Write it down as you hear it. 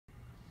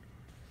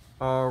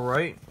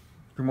Alright,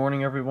 good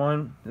morning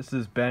everyone, this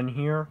is Ben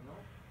here,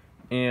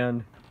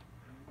 and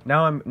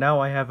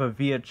now I have a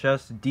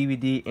VHS,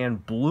 DVD,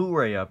 and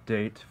Blu-ray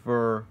update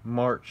for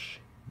March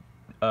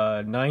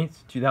 9th,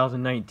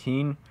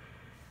 2019,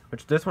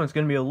 which this one's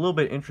going to be a little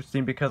bit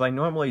interesting because I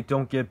normally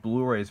don't get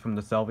Blu-rays from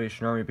the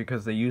Salvation Army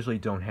because they usually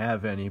don't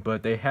have any,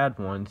 but they had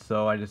one,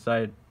 so I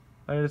decided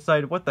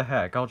what the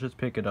heck, I'll just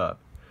pick it up.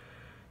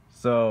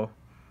 So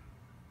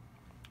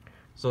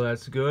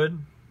that's good.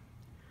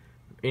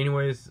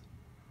 Anyways,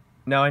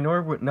 Now I know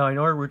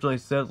I originally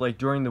said, like,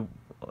 during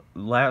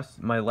my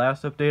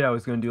last update I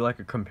was gonna do like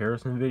a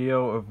comparison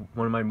video of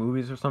one of my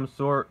movies or some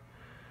sort.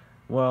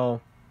 Well,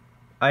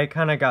 I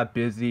kind of got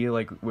busy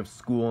like with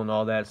school and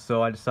all that,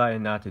 so I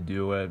decided not to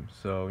do it.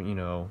 So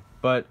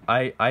but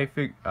well,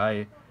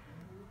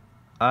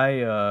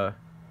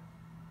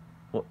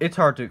 it's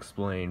hard to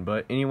explain.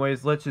 But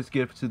anyways, let's just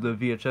get to the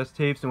VHS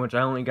tapes, in which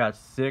I only got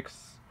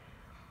six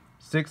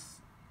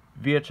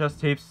VHS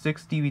tapes,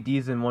 6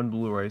 DVDs, and 1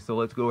 Blu-ray, so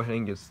let's go ahead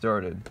and get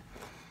started.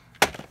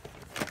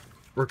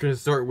 We're going to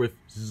start with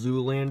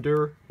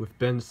Zoolander with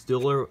Ben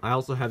Stiller. I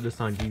also have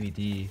this on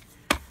DVD,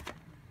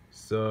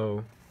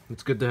 so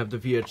it's good to have the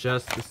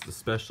VHS. This is the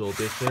special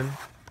edition.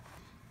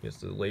 Here's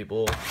the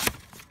label.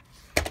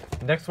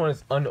 The next one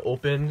is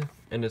unopened,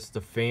 and it's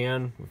The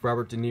Fan with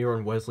Robert De Niro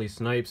and Wesley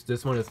Snipes.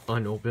 This one is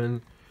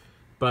unopened,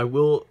 but I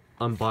will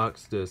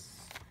unbox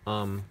this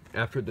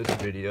after this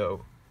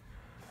video.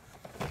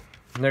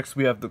 Next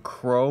we have The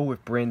Crow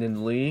with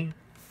Brandon Lee.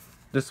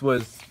 This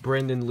was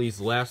Brandon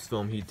Lee's last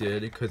film he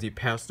did because he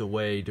passed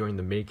away during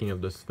the making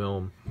of this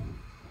film.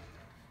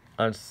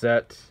 On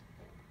set,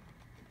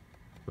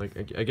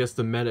 like, I guess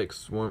the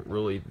medics weren't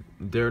really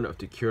there enough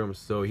to cure him,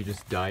 so he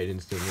just died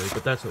instantly,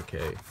 but that's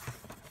okay.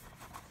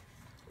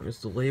 Here's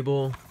the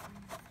label.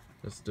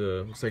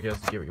 Looks like it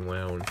has to get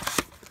rewound.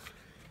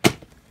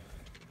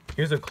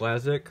 Here's a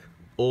classic,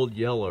 Old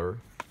Yeller,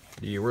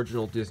 the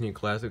original Disney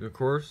classic, of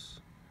course.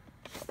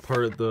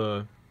 Part of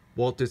the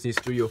Walt Disney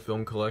Studio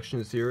Film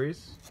Collection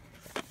series.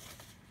 I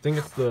think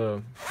it's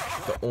the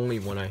only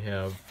one I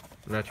have.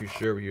 I'm not too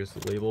sure, but here's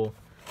the label.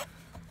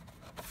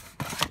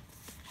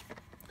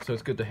 So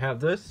it's good to have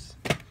this.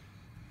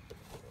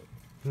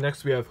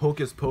 Next we have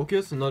Hocus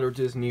Pocus, another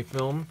Disney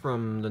film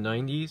from the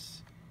 90s.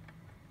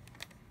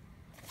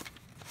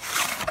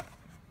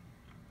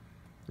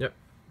 Yep,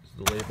 this is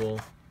the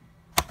label.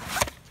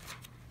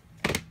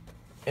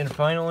 And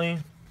finally,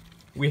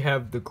 we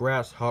have The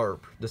Grass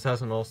Harp. This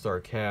has an all-star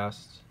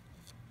cast,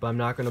 but I'm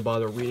not going to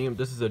bother reading them.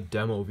 This is a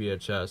demo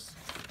VHS,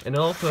 and it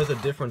also has a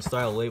different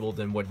style label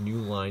than what New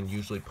Line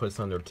usually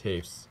puts on their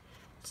tapes.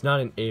 It's not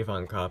an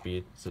Avon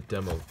copy, it's a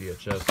demo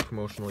VHS,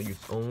 promotional use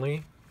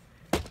only.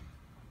 And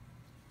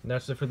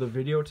that's it for the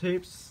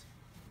videotapes.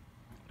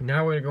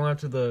 Now we're going to go on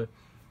to the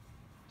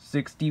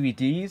 6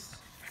 DVDs.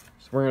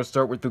 So we're going to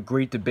start with The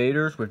Great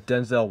Debaters with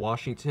Denzel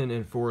Washington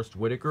and Forrest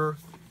Whitaker.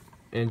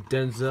 And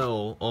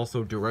Denzel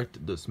also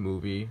directed this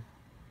movie.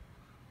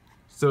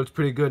 So it's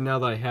pretty good now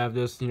that I have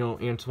this,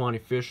 Antoine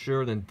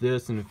Fisher, then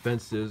this and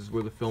Fences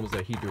were the films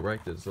that he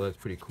directed, so that's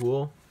pretty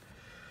cool.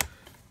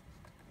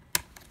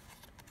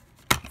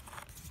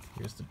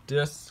 Here's the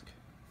disc.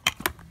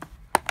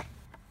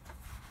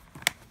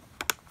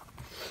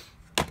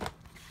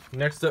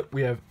 Next up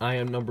we have I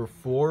Am Number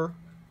 4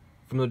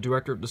 from the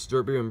director of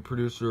Disturbia and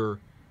producer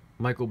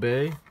Michael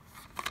Bay.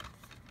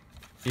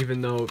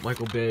 Even though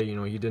Michael Bay,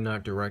 he did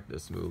not direct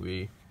this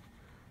movie.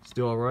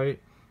 Still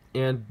alright.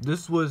 And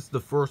this was the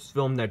first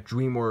film that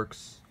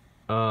DreamWorks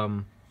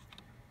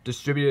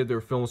distributed their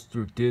films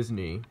through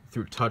Disney,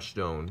 through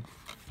Touchstone.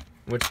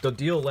 Which the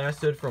deal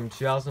lasted from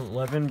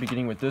 2011,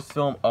 beginning with this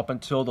film, up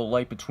until The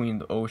Light Between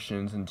the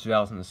Oceans in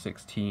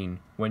 2016,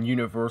 when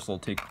Universal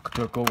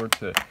took over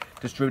to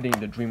distributing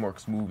the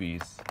DreamWorks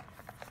movies.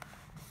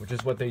 Which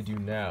is what they do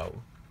now.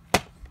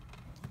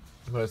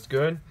 But it's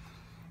good.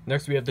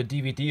 Next we have the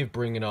DVD of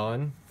Bring It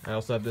On. I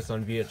also have this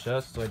on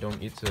VHS, so I don't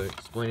need to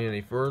explain it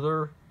any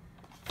further.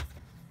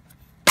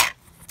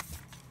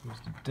 Here's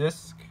the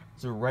disc.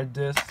 It's a red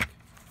disc.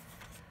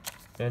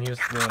 And here's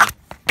the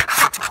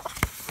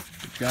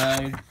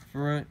guide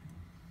for it.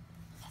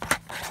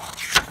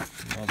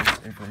 And all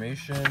this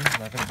information.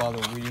 I'm not going to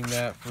bother reading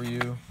that for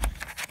you.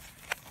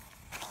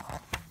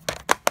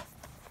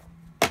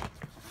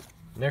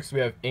 Next we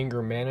have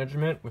Anger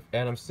Management with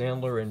Adam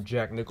Sandler and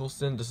Jack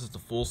Nicholson. This is the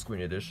full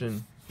screen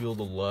edition. Feel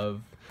the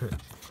love.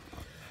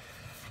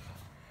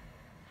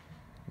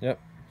 Yep.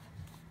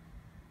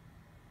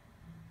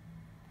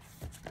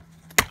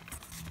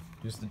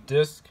 Here's the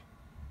disc.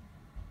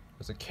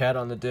 There's a cat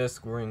on the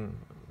disc wearing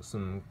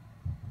some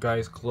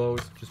guy's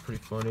clothes, which is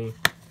pretty funny.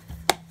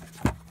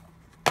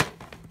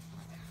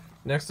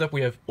 Next up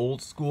we have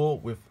Old School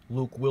with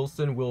Luke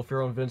Wilson, Will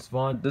Ferrell, and Vince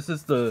Vaughn. This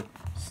is the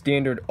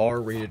standard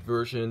R-rated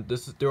version.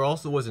 There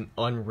also was an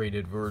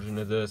unrated version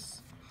of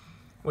this,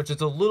 which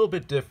is a little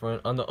bit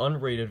different. On the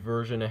unrated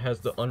version, it has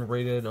the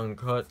unrated,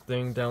 uncut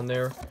thing down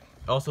there.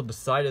 Also, the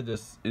side of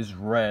this is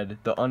red.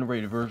 The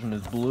unrated version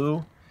is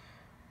blue.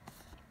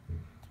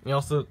 And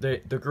also, the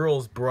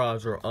girls'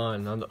 bras are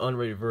on. On the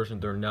unrated version,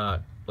 they're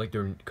not. Like,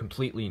 they're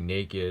completely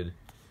naked.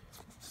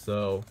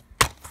 So,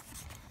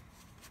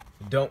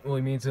 don't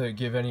really mean to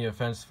give any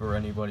offense for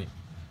anybody,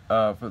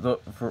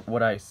 for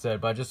what I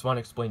said, but I just want to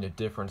explain the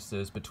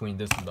differences between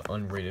this and the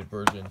unrated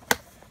version.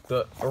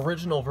 The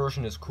original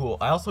version is cool.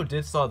 I also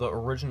did saw the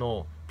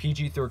original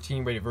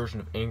PG-13 rated version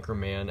of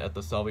Anchorman at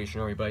the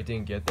Salvation Army, but I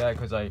didn't get that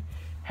because I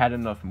had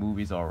enough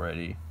movies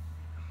already.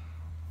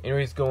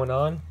 Anyways, going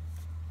on.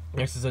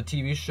 Next is a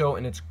TV show,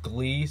 and it's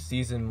Glee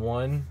Season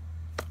 1,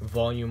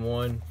 Volume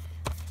 1.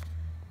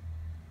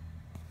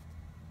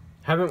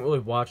 Haven't really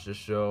watched the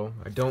show.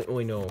 I don't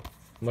really know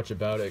much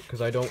about it, because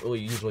I don't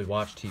really usually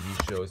watch TV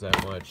shows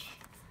that much.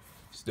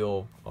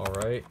 Still,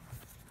 alright.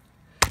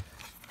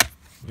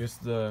 Here's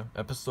the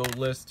episode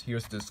list.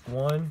 Here's Disc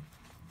 1,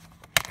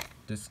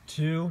 Disc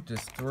 2,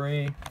 Disc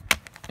 3,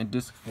 and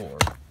Disc 4.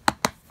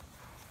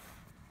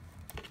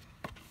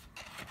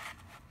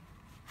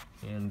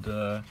 And,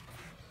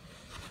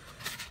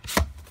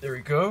 there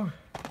we go.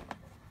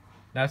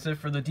 That's it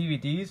for the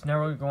DVDs. Now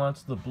we're going to go on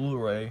to the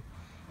Blu-ray,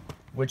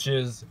 which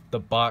is the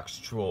Box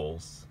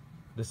Trolls.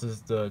 This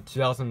is the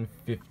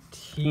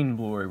 2015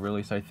 Blu-ray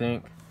release, I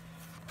think.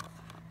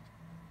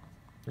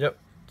 Yep,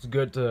 it's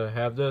good to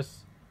have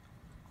this.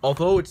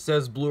 Although it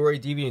says Blu-ray,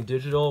 DVD, and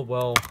digital,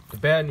 well, the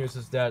bad news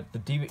is that the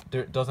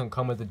DVD doesn't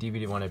come with the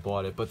DVD when I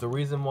bought it. But the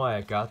reason why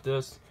I got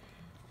this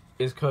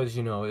is because,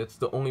 you know, it's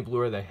the only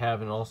Blu-ray they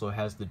have, and also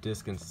has the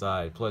disc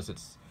inside. Plus,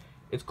 it's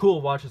cool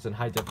to watch this in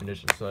high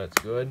definition, so that's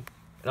good.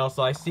 And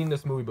also, I've seen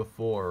this movie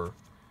before,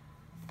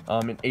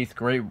 in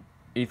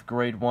 8th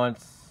grade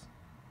once,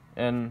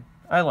 and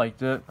I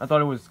liked it. I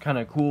thought it was kind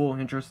of cool,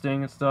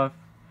 interesting, and stuff.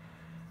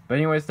 But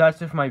anyways, that's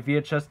it for my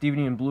VHS,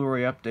 DVD, and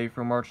Blu-ray update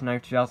for March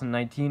 9th,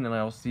 2019, and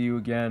I will see you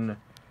again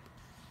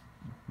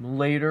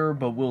later,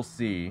 but we'll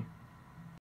see.